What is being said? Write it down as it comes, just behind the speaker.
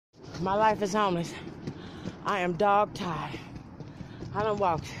My life is homeless. I am dog tired. I done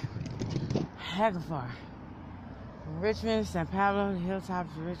walked heck of far. From Richmond, St. Pablo, the hilltops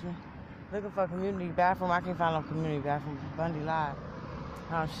of Richmond. Looking for a community bathroom. I can't find no community bathroom. Bundy Live.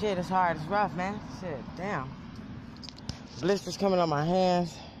 Oh shit, it's hard. It's rough, man. Shit, damn. Blisters coming on my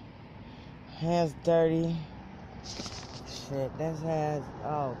hands. Hands dirty. Shit, that's hands.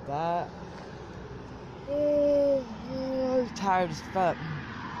 Oh, God. I'm tired as fuck.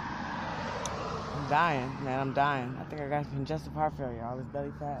 I'm dying, man. I'm dying. I think I got congestive heart failure. All this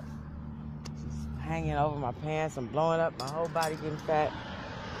belly fat. Just hanging over my pants. I'm blowing up. My whole body getting fat.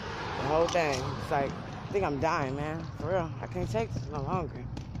 The whole thing. It's like, I think I'm dying, man. For real. I can't take this no longer.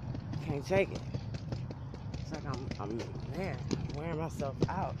 I can't take it. It's like I'm wearing myself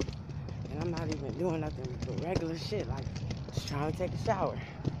out. And I'm not even doing nothing but regular shit. Like, just trying to take a shower.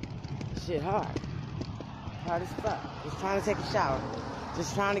 Shit hard. Hard as fuck. Just trying to take a shower.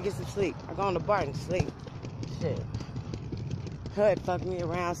 Just trying to get some sleep. I go on the bar and sleep. Shit. Hood fucked me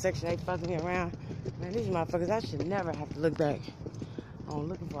around. Section 8 fucked me around. Man, these motherfuckers, I should never have to look back on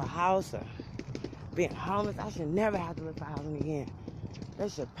looking for a house or being homeless. I should never have to look for housing again. They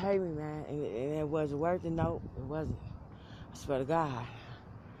should pay me, man. And it was worth it. Nope, it wasn't. I swear to God.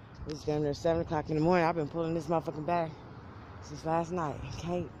 It's damn near 7 o'clock in the morning. I've been pulling this motherfucking bag since last night.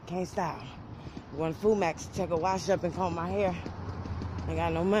 Can't stop. Going to Food Max to take a wash up and comb my hair. Ain't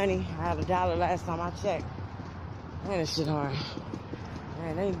got no money. I had $1 last time I checked. Man, this shit hard.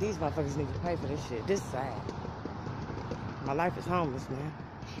 Man, these motherfuckers need to pay for this shit. This is sad. My life is homeless, man.